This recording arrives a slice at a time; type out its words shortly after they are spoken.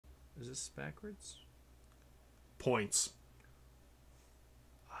Is this backwards? Points.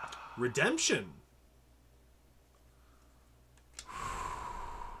 Redemption.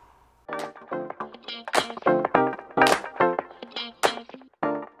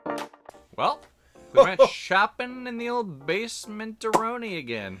 Well, we went shopping in the old basement-aroni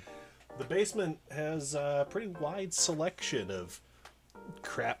again. The basement has a pretty wide selection of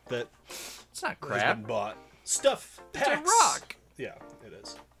crap that It's not has crap. been bought. Stuff, It's packs. a rock. Yeah, it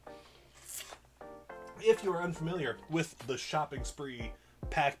is. If you are unfamiliar with the Shopping Spree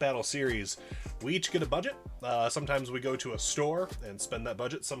Pack Battle series, we each get a budget. Sometimes we go to a store and spend that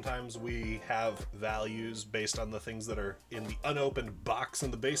budget. Sometimes we have values based on the things that are in the unopened box in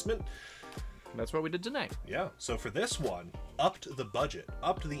the basement. That's what we did tonight. Yeah, so for this one, upped the budget,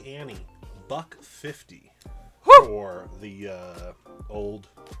 upped the ante, $1.50 for the old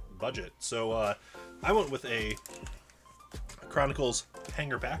budget. So I went with a Chronicles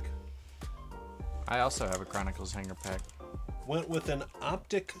hanger pack. I also have a Chronicles hanger pack. Went with an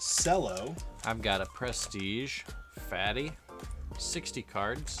Optic Cello. I've got a Prestige Fatty, 60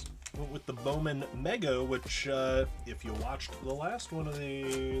 cards. Went with the Bowman Mega, which if you watched the last one of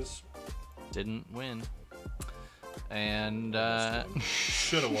these, Didn't win. And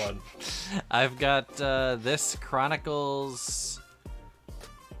should have won. I've got this Chronicles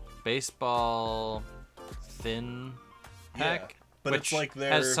baseball thin pack, Yeah, but which it's like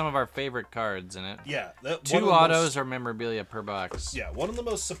their has some of our favorite cards in it. Yeah, one of Two the autos most- or memorabilia per box. Yeah, one of the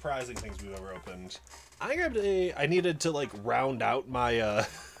most surprising things we've ever opened. I grabbed I needed to like round out my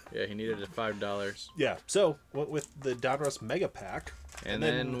Yeah, he needed it $5. yeah, so went with the Donruss Mega Pack. And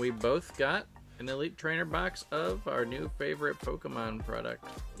then we both got an Elite Trainer box of our new favorite Pokemon product,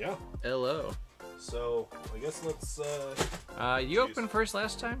 Yeah. LO. So I guess let's You opened first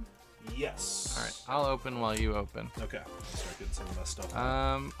last time? yes. All right, I'll open while you open. Okay. I'll start getting some of my stuff.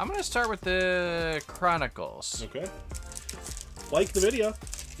 I'm gonna start with the Chronicles. Okay. Like the video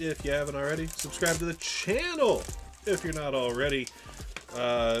if you haven't already. Subscribe to the channel if you're not already.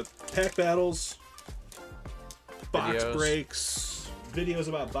 Pack battles, box Videos. breaks, videos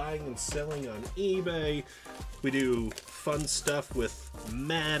about buying and selling on eBay. We do fun stuff with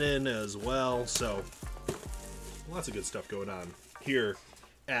Madden as well. So lots of good stuff going on here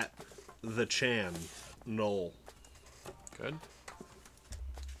at the channel. Good.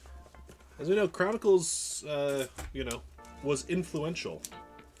 As we know, Chronicles, was influential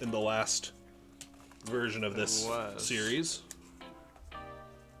in the last version of this was. series.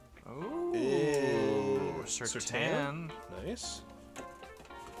 Ooh, Sertan. Sertan. Nice.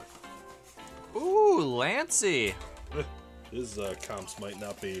 Ooh, Lancey. His comps might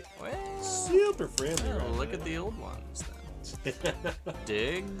not be Well, super friendly. well, right look now. at the old ones then.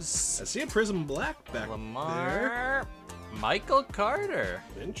 Diggs, I see a Prism Black back there. Lamar, Michael Carter.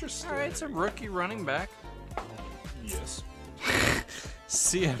 Interesting. All right, it's a rookie running back. Yes.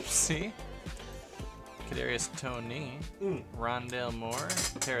 CMC, Kadarius Toney, Mm. Rondale Moore,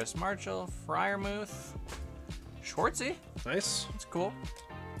 Terrace Marshall, Fryermuth, Schwartzy. Nice. That's cool.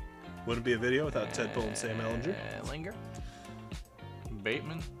 Wouldn't be a video without Ted Poe and Sam Ellinger. Linger,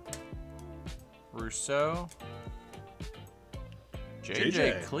 Bateman, Rousseau, JJ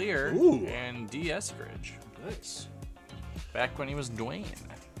JJ. Clear, Ooh. and D. Eskridge. Nice. Back when he was Dwayne.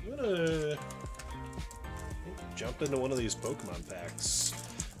 I'm gonna jump into one of these Pokemon packs.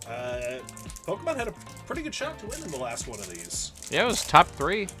 Pokemon had a pretty good shot to win in the last one of these. Yeah, it was top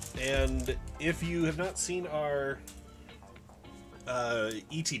 3. And if you have not seen our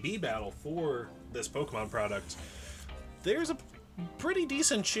ETB battle for this Pokemon product, there's a pretty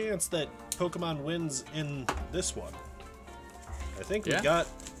decent chance that Pokemon wins in this one. I think we Yeah. got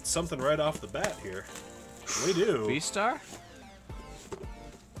something right off the bat here. We do. V-Star?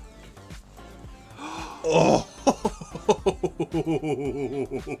 Oh!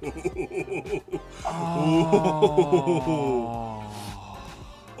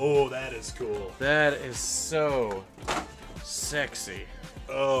 Oh, that is cool. That is so sexy.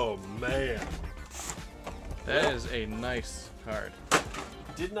 Oh, man. That is a nice card.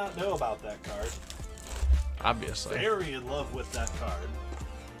 Did not know about that card. Obviously. Very in love with that card.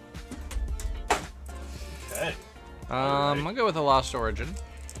 Okay. I'll go with a Lost Origin.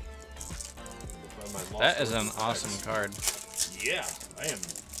 Find my Lost That is an Origins awesome next. card. Yeah, I am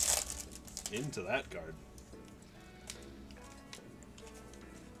into that card.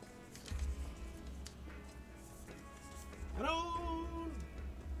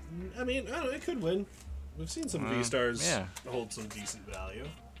 I mean, I don't know, it could win. We've seen some V-Stars yeah. hold some decent value.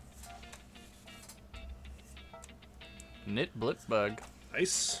 Knit Blitzbug.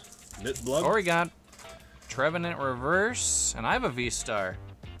 Nice. Knit Blood. Or we got Trevenant Reverse, and I have a V-Star.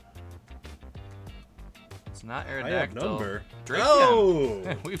 It's not Aerodactyl. I have number. Drakeon.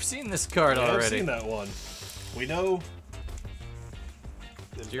 Oh! We've seen this card Yeah, already. I've seen that one. We know.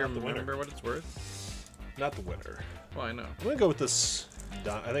 Do you remember what it's worth? Not the winner. Well, I know. I'm gonna go with this.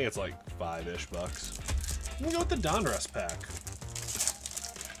 I think it's like $5-ish. I'm gonna go with the Donruss pack.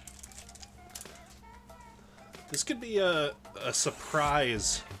 This could be a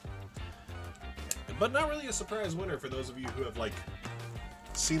surprise, but not really a surprise winner for those of you who have like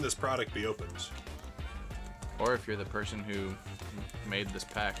seen this product be opened. Or if you're the person who made this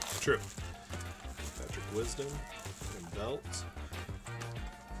pack. True. Patrick Wisdom and Belt.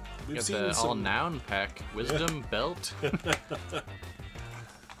 We've Got seen the some... all-noun pack. Wisdom, Belt.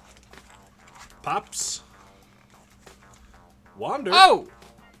 Pops. Wander. Oh!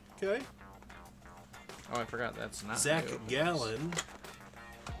 Okay. Oh, I forgot that's not Zach new. Gallen.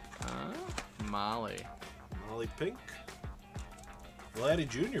 Molly. Molly Pink. Vladdy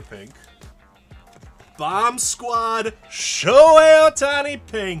Jr. Pink. Bomb Squad. Shohei Ohtani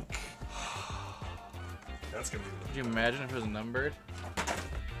Pink. That's gonna be. Could you imagine if it was numbered?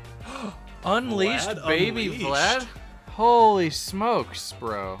 Unleashed, Vlad baby Unleashed. Vlad. Holy smokes,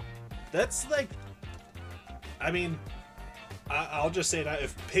 bro. That's like. I mean, I'll just say that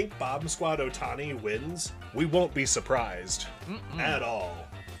if Pink Bomb Squad Ohtani wins, we won't be surprised at all.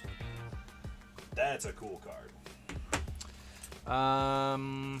 That's a cool card.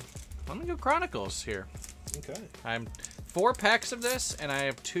 Let me go Chronicles here. Okay. I'm 4 packs of this, and I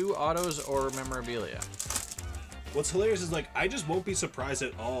have 2 autos or memorabilia. What's hilarious is like I just won't be surprised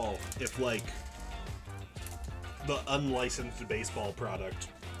at all if like the unlicensed baseball product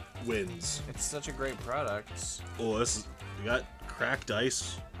wins. It's such a great product. Oh, this is you got Cracked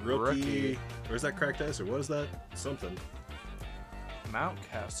Ice rookie. Where's that Cracked Ice or what is that? Something.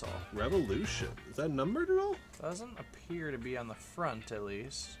 Mountcastle. Revolution. Is that numbered at all? Doesn't appear to be on the front, at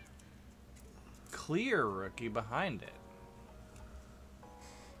least. Clear rookie behind it.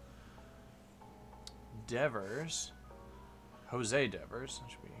 Devers. Jose Devers.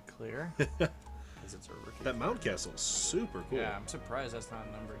 That should be clear. Because it's a rookie. That Mountcastle is super cool. Yeah, I'm surprised that's not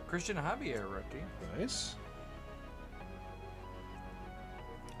numbered. Christian Javier rookie. Nice.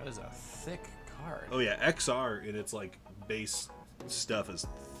 That is a thick card. Oh yeah, XR in its like base stuff is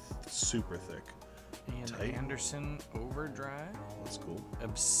super thick. And Tight. Anderson Overdrive. That's cool.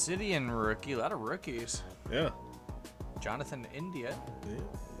 Obsidian rookie. A lot of rookies. Yeah. Jonathan India. Yeah.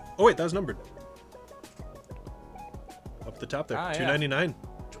 Oh wait, that was numbered. Up the top there, Ah, yeah. $2.99.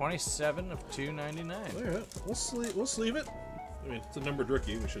 27 of 299. All right, we'll sleeve it. I mean, it's a numbered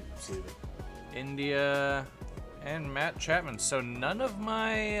rookie. We should sleeve it. India and Matt Chapman. So none of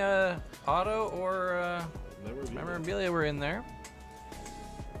my auto or memorabilia were in there,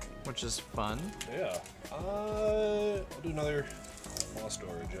 which is fun. Yeah. I'll do another Lost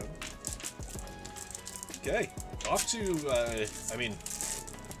Origin. Okay. Off to, I mean,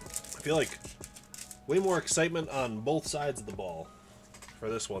 I feel like way more excitement on both sides of the ball for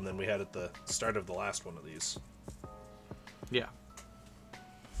this one than we had at the start of the last one of these. Yeah.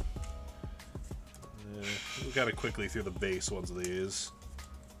 We got to quickly through the base ones of these.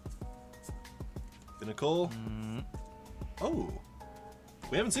 Pinnacle. Oh.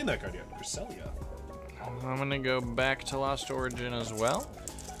 We haven't seen that card yet. Cresselia. I'm going to go back to Lost Origin as well.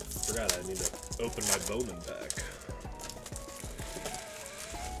 Forgot I need to open my Bowman pack.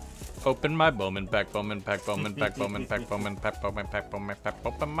 Open my Bowman pack, Bowman pack, Bowman pack, Bowman pack, Bowman pack, Bowman pack, Bowman pack,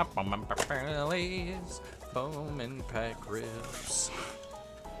 open my Bowman pack, please. Bowman pack rips.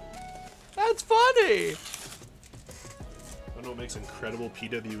 That's funny! I know what makes incredible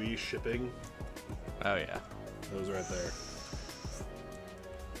PWE shipping. Oh, yeah. Those right there.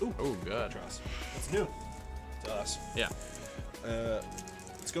 Ooh, Oh, good. Trust. That's new to us. Yeah.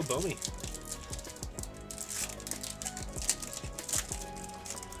 Let's go Bowmy.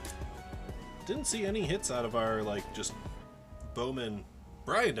 Didn't see any hits out of our, like, just Bowman.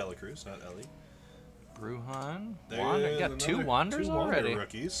 Brian Delacruz, not Ellie. Bruhan. There's Wander. Got 2 another- Wanders two Wander already.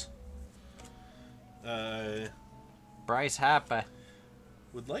 rookies. Bryce Harper.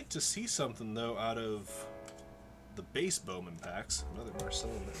 Would like to see something, though, out of the base Bowman packs. Another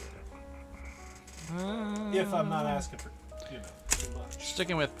Marcelo. If I'm not asking for, too much.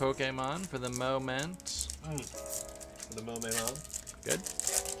 Sticking with Pokemon for the moment. For the moment on. Good.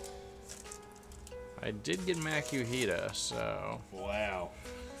 I did get Makuhita, so Wow.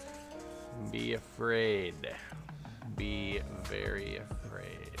 be afraid. Be very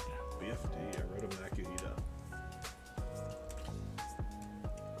afraid. BFD, I wrote a Makuhita.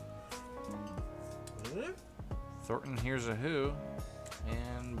 Thornton, Here's a Who,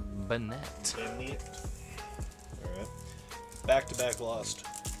 and Bennett. Alright. Back-to-back Lost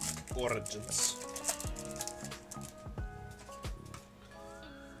Origins.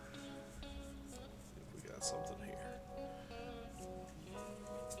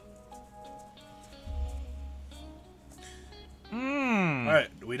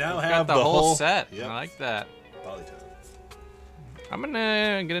 we now We've have got the whole set. Yep. I like that. Polytone. I'm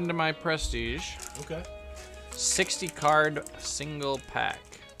gonna get into my prestige. Okay. 60 card single pack.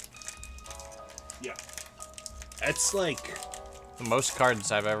 Yeah. It's like, The most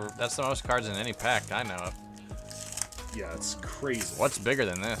cards I've ever. That's the most cards in any pack I know of. yeah, it's crazy. What's bigger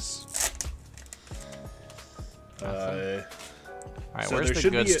than this? All right, So where's there the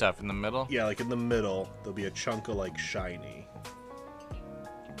should good be stuff in the middle? Yeah, like in the middle, there'll be a chunk of like shiny.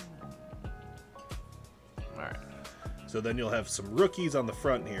 All right. So then you'll have some rookies on the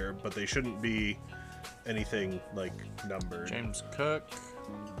front here, but they shouldn't be anything like numbered. James Cook.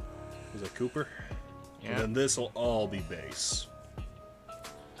 Is that Cooper? Yeah. And then this will all be base.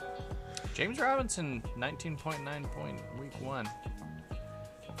 James Robinson, 19.9 point week 1. Not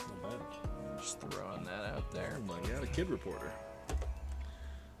bad. Just throwing that out there. Oh my god, a kid reporter.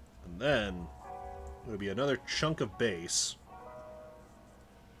 And then there'll be another chunk of base.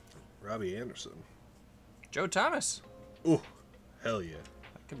 Robbie Anderson. Joe Thomas. Ooh, hell yeah.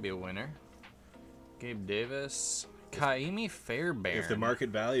 That could be a winner. Gabe Davis. Kaimi Fairbairn. If the market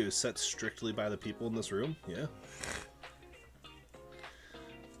value is set strictly by the people in this room, yeah.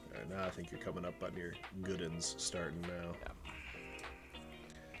 Alright, now I think you're coming up on your good uns starting now.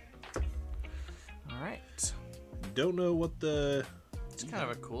 All right. Don't know what the... It's kind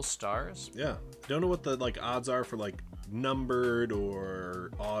of a cool stars. Yeah. Don't know what the like odds are for like numbered or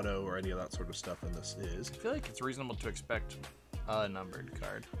auto or any of that sort of stuff in this is. I feel like it's reasonable to expect a numbered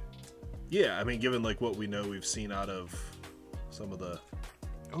card. Yeah, I mean, given like what we know we've seen out of some of the...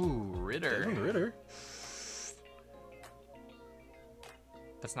 Ooh, Ritter. Damon Ritter.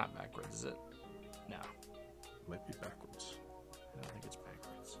 That's not backwards, is it? No. Might be backwards. I don't think it's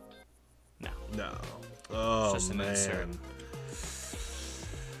backwards. No. No. Oh, just an man. insert.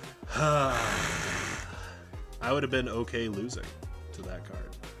 I would have been okay losing to that card.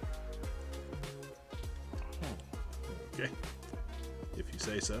 Okay. If you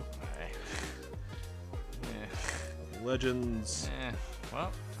say so. Alright. Legends.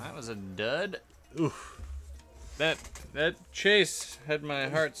 Well, that was a dud. Oof. That chase had my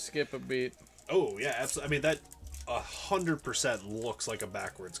heart skip a beat. Oh, yeah. Absolutely. I mean, that 100% looks like a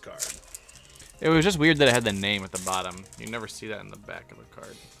backwards card. It was just weird that it had the name at the bottom. You never see that in the back of the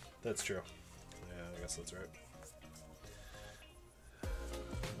card. That's true. Yeah, I guess that's right.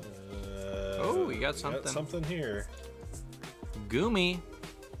 Oh, we got we something. Got something here. Goomy.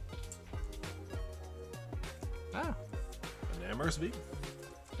 Ah. An MRSV?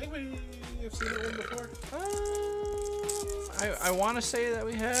 I think we have seen that one before. I want to say that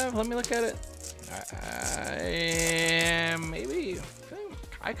we have. Let me look at it. Maybe.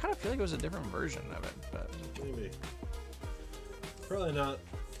 I kind of feel like it was a different version of it, but Maybe. Probably not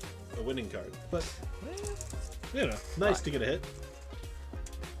a winning card, but you know, nice to get a hit.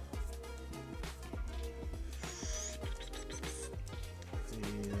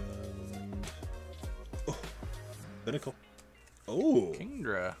 And oh, Binnacle. Oh,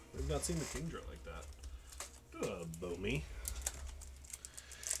 Kingdra. I've not seen the Kingdra like that. Bomi.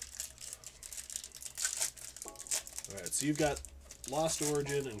 All right, so you've got Lost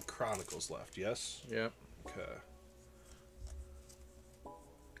Origin and Chronicles left, yes? Yep. Okay.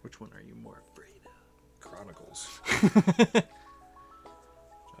 Which one are you more afraid of? Chronicles.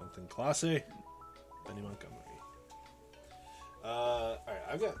 Jonathan Classe, Benny Montgomery. Alright,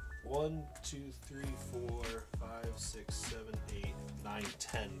 I've got 1, 2, 3, 4, 5, 6, 7, 8, 9,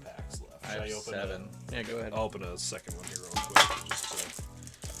 10 packs left. I Should have I open 7. Yeah, go ahead. I'll open a second one here real quick, just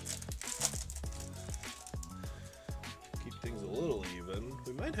to keep things a little even.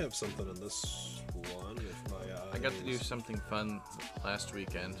 We might have something in this one if my eyes... I got to do something fun last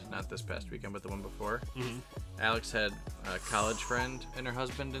weekend. Not this past weekend, but the one before. Alex had a college friend and her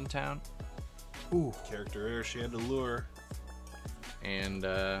husband in town. Ooh. Character Air Chandelure. And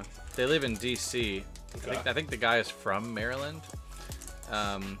they live in D.C. Okay. I think the guy is from Maryland.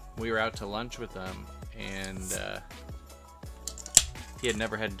 We were out to lunch with them, and he had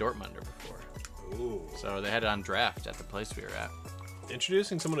never had Dortmunder before. Ooh. So they had it on draft at the place we were at.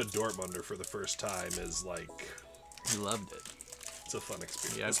 Introducing someone to Dortmunder for the first time is like... He loved it. It's a fun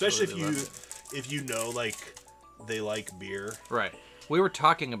experience. Yeah, especially absolutely if you know, like, they like beer. Right. We were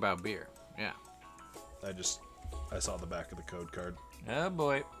talking about beer. Yeah. I saw the back of the code card. Oh,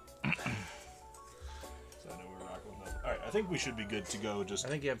 boy. So I know we're rocking with them. Alright, I think we should be good to go. Just I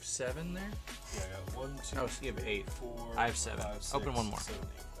think you have 7 there? Yeah, I got 1, 2, Oh, so you have 8. 4, I have 7. 5, 6, Open one more. 7, 8.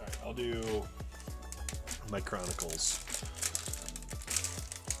 Alright, I'll do my Chronicles.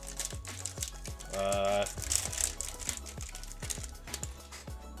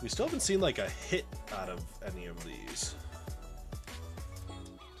 We still haven't seen like a hit out of any of these.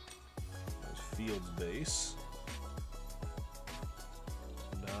 Fields base.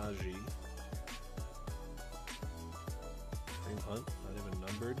 Najee. Kareem Hunt, not even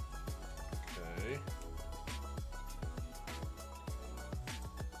numbered. Okay.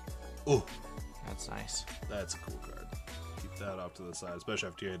 Oh, That's nice. that's a cool card. Keep that off to the side, especially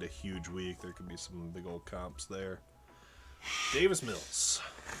after you had a huge week. There could be some big old comps there. Davis Mills.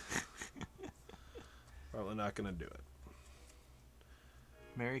 Probably not going to do it.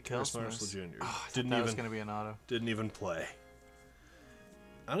 Mary Chris Kelsman. Marshall Jr. Oh, Didn't that even was going to be an auto. didn't even play.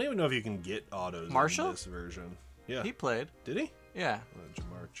 I don't even know if you can get autos Marshall? in this version. Yeah. He played. Did he? Yeah.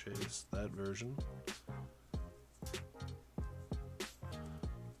 Jamar Chase, that version.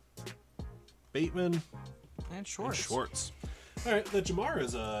 Bateman And Schwartz. and Schwartz. All right, the Jamar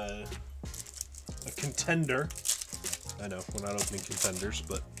is a contender. I know we're not opening contenders,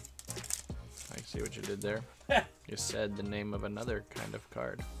 but I see what you did there. You said the name of another kind of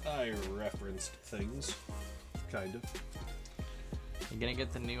card. I referenced things, kind of. You gonna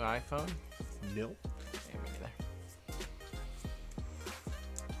get the new iPhone? Nil. Yeah, me neither.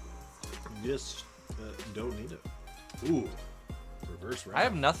 Yes, don't need it. Ooh, reverse round. I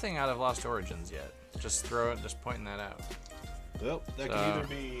have nothing out of Lost Origins yet. Just pointing that out. Well, that So, could either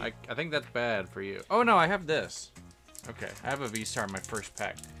be. I think that's bad for you. Oh no, I have this. Okay, I have a V-Star in my first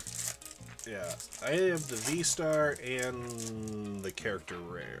pack. Yeah, I have the V-Star and the character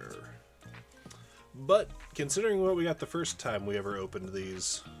rare. But considering what we got the first time we ever opened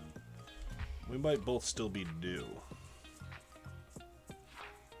these, we might both still be due.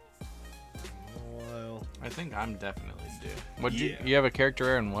 Well, I think I'm definitely due. What Yeah. you have a character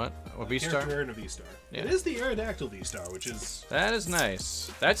rare and what? A a V-Star? character rare and a V-Star. Yeah. It is the Aerodactyl V-Star, which is, That is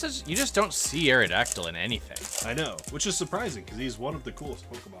nice. That's just, you just don't see Aerodactyl in anything. I know, which is surprising because he's one of the coolest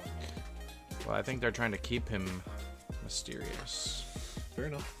Pokemon. Well, I think they're trying to keep him mysterious. Fair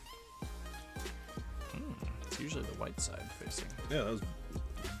enough. It's usually the white side facing. Yeah, that was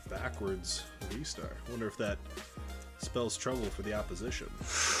backwards V-Star. Wonder if that spells trouble for the opposition.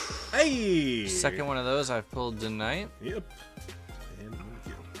 Hey! Second one of those I've pulled tonight. Yep. And thank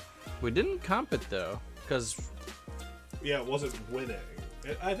you. We didn't comp it though, because Yeah, it wasn't winning.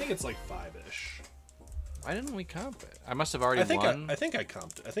 I think it's like 5-ish. why didn't we comp it? I must have already I think won. I think I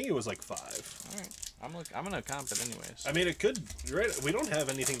comped it. I think it was like 5. All right, I'm gonna comp it anyways. I mean, it could. Right? We don't have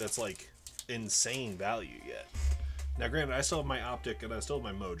anything that's like insane value yet. Now, granted, I still have my Optic and I still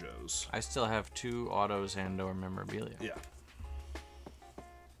have my Mojos. I still have 2 autos and/or memorabilia. Yeah.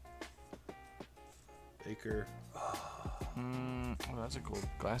 Baker. Oh, that's a cool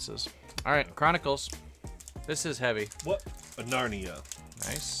glasses. All right, Chronicles. This is heavy. What? A Narnia.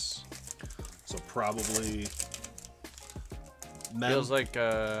 Nice. So probably. Mem. Feels like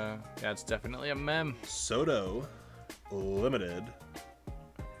yeah, it's definitely a mem. Soto. Limited.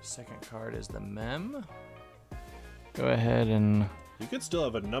 Second card is the mem. Go ahead and You could still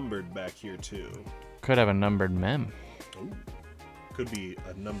have a numbered back here too. could have a numbered mem. Ooh. Could be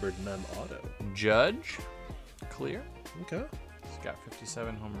a numbered Mem auto. Judge, clear. Okay. He's got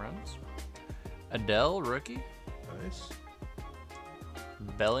 57 home runs. Adele, rookie. Nice.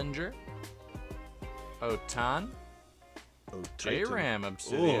 Bellinger. Otan. Oh, J-Ram,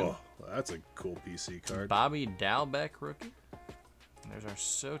 Obsidian. Oh, that's a cool PC card. Bobby Dalbec, rookie. And there's our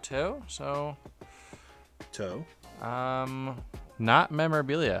Soto. So, Toe. not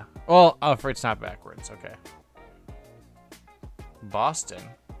memorabilia. Well, oh, for it's not backwards. Okay. Boston.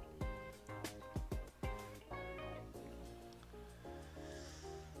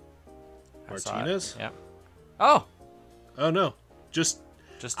 I saw it. Martinez? Yeah. Oh, Oh no. Just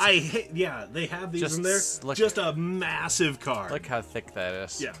I hate. Yeah, they have these Just in there. look- Just a massive card. look how thick that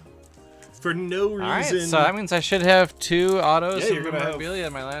is. Yeah. For no reason. All right, so that means I should have 2 autos Yeah, and you're gonna have- memorabilia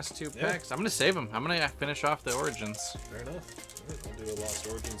in my last 2 Yeah. packs. I'm gonna save them. I'm gonna finish off the Origins. Fair enough. All right, I'll do a Lost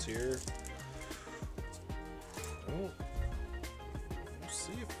Origins here. Oh. Let's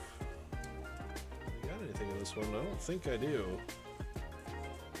see if I got anything in this one. I don't think I do.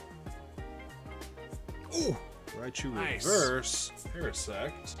 Ooh! Raichu Nice. Reverse.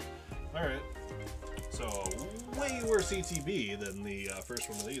 Parasect. Alright. So, way worse ETB than the first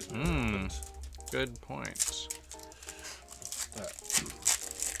one of these. we opened. Good point. Alright.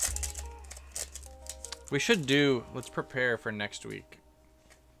 We should do. Let's prepare for next week.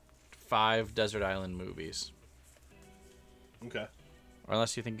 5 Desert Island movies. Okay. Or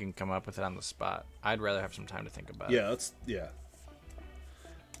unless you think you can come up with it on the spot. I'd rather have some time to think about it. Yeah, that's. Yeah.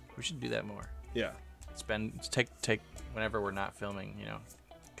 We should do that more. Yeah. Take whenever we're not filming, you know,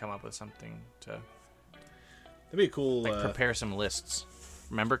 come up with something to That'd be a cool. like prepare some lists.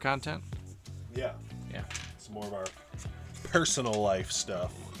 Remember content? Yeah. Yeah. Some more of our personal life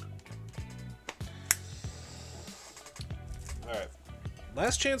stuff.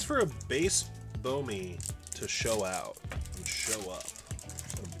 Last chance for a base Bomi to show out and show up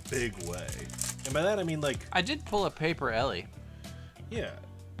in a big way. And by that I mean, like... I did pull a paper Ellie. Yeah.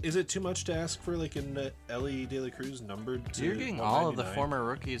 Is it too much to ask for, like, an Ellie De La Cruz numbered to You're getting all of the 199? former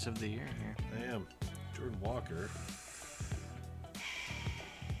rookies of the year here. I am. Jordan Walker.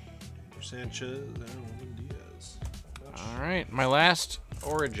 Sanchez and Ruben Diaz. All right, my last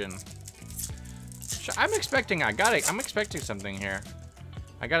origin. I'm expecting something here.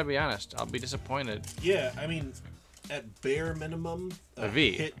 I gotta be honest. I'll be disappointed. Yeah, I mean, at bare minimum, A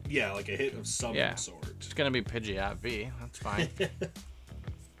V. hit, yeah, like a hit of some Yeah. sort. It's gonna be Pidgeot V. That's fine.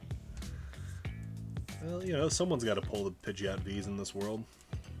 Well, you know, someone's got to pull the Pidgeot V's in this world.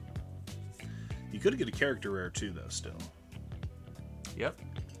 You could get a character rare too, though. Still. Yep.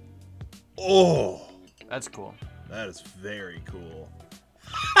 Oh, That's cool. that is very cool.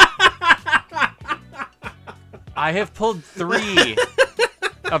 I have pulled 3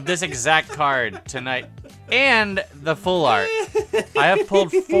 of this exact card tonight, and the full art. I have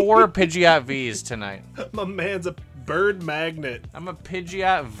pulled 4 Pidgeot V's tonight. My man's a bird magnet. I'm a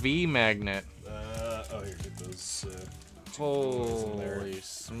Pidgeot V magnet. Oh, here, get those. Holy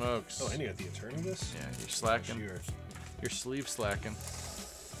smokes! Oh, and you got the Eternatus? Yeah, you're slacking. Sure. Your sleeve slacking.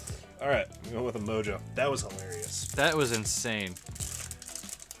 All right, we go with a Mojo. That was hilarious. That was insane.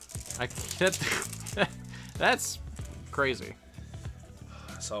 That's crazy.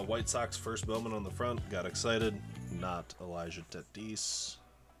 I saw White Sox first Bowman on the front. Got excited. Not Elijah Tatis.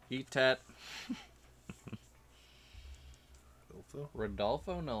 Etat. Rodolfo.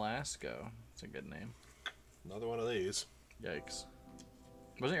 Rodolfo Nolasco. That's a good name. Another one of these. Yikes.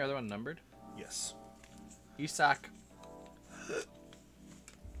 Wasn't your other one numbered? Yes. Isak.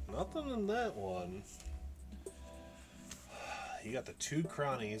 Nothing in that one. You got the 2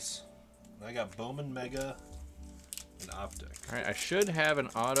 Cronies. I got Bowman Mega and Optic. Alright, I should have an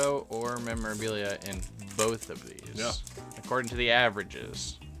auto or memorabilia in both of these. Yeah. According to the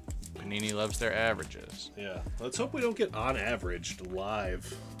averages. Panini loves their averages. Yeah. Let's hope we don't get on-averaged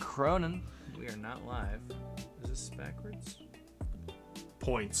live. Cronin. We are not live. Is this backwards?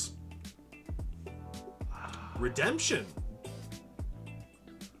 Points. Redemption.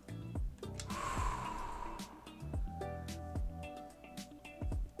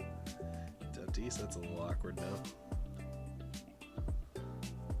 Tatis, that's a little awkward now.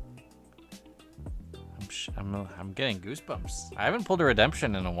 I'm getting goosebumps. I haven't pulled a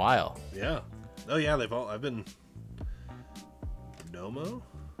redemption in a while. Yeah. Oh yeah, I've been Nomo,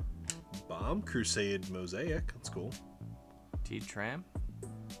 Bomb, Crusade, Mosaic. That's cool. T-Tram.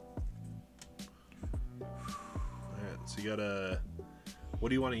 Alright, so you gotta, what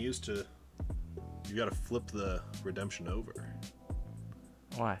do you want to use to, you gotta flip the redemption over.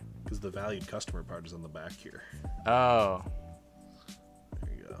 Why? Because the valued customer part is on the back here. Oh.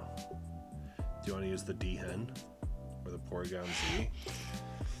 There you go. Do you want to use the D-Hen or the Porygon Z?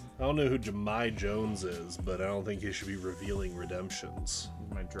 I don't know who Jemai Jones is, but I don't think he should be revealing redemptions.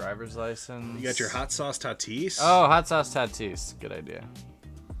 My driver's license. You got your Hot Sauce Tatis? Oh, Hot Sauce Tatis. Good idea.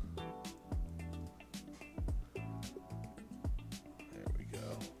 There we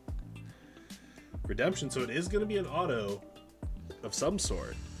go. Redemption, so it is going to be an auto of some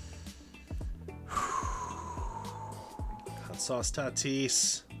sort. Hot Sauce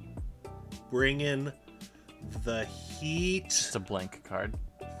Tatis. Bring in the heat. It's a blank card.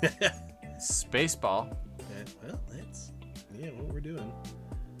 Spaceball. Well, that's what we're doing.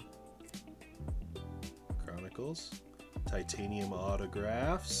 Chronicles, titanium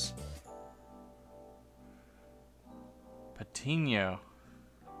autographs. Patino.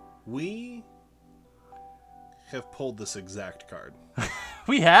 We have pulled this exact card.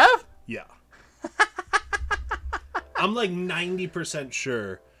 We have? Yeah. I'm like 90%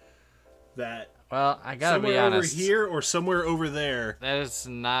 sure that Well, I gotta be somewhere over honest. here or somewhere over there. That is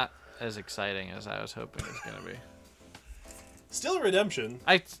not as exciting as I was hoping it's gonna be. Still a redemption.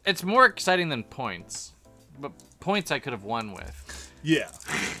 It's more exciting than points, but points I could have won with. Yeah.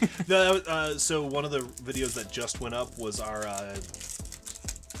 So one of the videos that just went up was our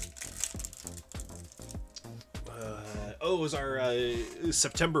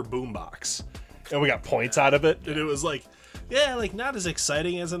September boombox, and we got points out of it, and it was like, yeah, like not as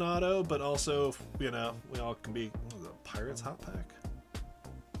exciting as an auto, but also, you know, we all can be. What was it, a Pirates hot pack?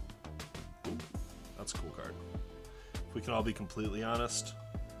 Ooh, that's a cool card. If we can all be completely honest.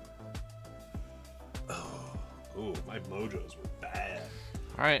 Oh, my mojos were bad.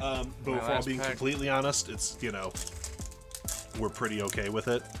 All right. But if we're all being completely honest, it's, you know, we're pretty okay with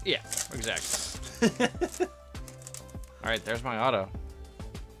it. Yeah, exactly. All right, there's my auto.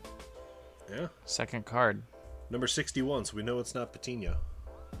 Yeah. Second card. Number 61, so we know it's not Patino.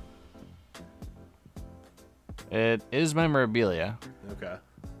 It is memorabilia. Okay.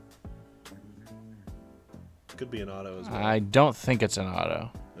 Could be an auto as well. I don't think it's an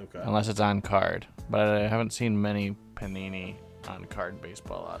auto. Okay. Unless it's on card. But I haven't seen many Panini on card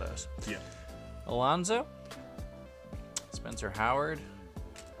baseball autos. Yeah. Alonso. Spencer Howard.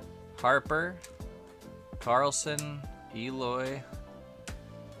 Harper. Carlson. Eloy.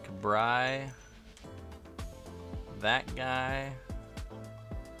 Cabri. That guy.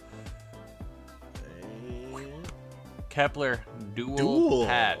 Kepler. Dual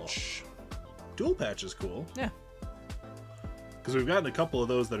patch. Dual patch is cool. Yeah. Because we've gotten a couple of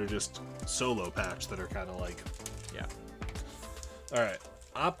those that are just solo patch that are kind of like... Yeah. All right.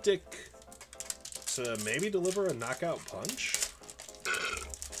 Optic to maybe deliver a knockout punch.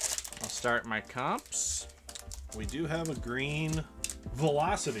 I'll start my comps. We do have a green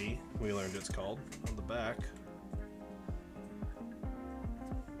Velocity, we learned it's called, on the back.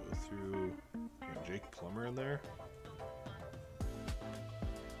 Go through Jake Plummer in there.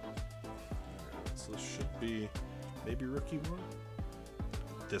 Alright, so this should be maybe rookie one.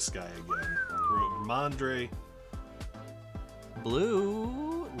 This guy again. Ramondre.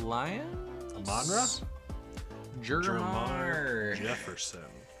 Blue Lions. Amonra? Jermar Jefferson.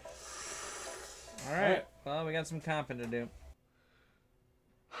 All right. Well, we got some comping to do.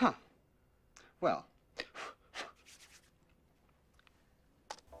 Huh. Well.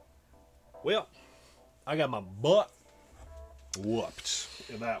 Well, I got my butt whooped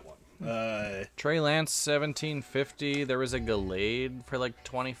in that one. Trey Lance 1750. There was a Gallade for like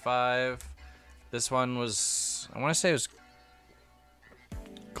 25. This one was, I want to say it was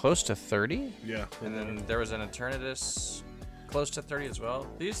close to 30. Yeah. And then there was an Eternatus close to 30 as well.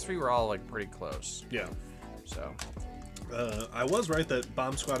 These three were all like pretty close. Yeah. So I was right that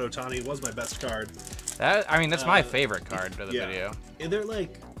Bomb Squad Otani was my best card. that, I mean, that's my favorite card of the video. And they're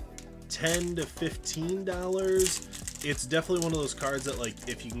like $10 to $15. It's definitely one of those cards that, like,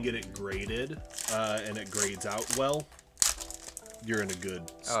 if you can get it graded and it grades out well, you're in a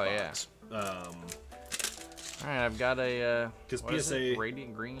good spot. Oh yeah. All right, I've got a Because what is PSA it?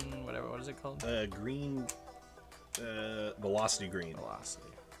 Radiant Green, whatever. What is it called? green Velocity Green. Velocity.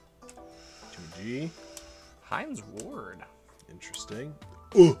 2G. Hines Ward. Interesting.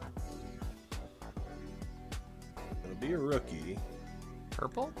 Ooh. It'll be a rookie.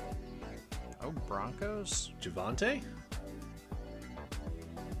 Purple. Oh, Broncos. Javante.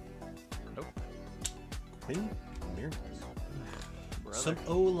 Nope. Quinn Mears. Brother. Some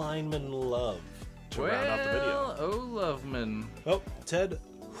O lineman love to round out the video. Oh, Loveman. Oh, Ted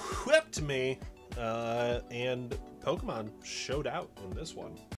whipped me, and Pokemon showed out in this one.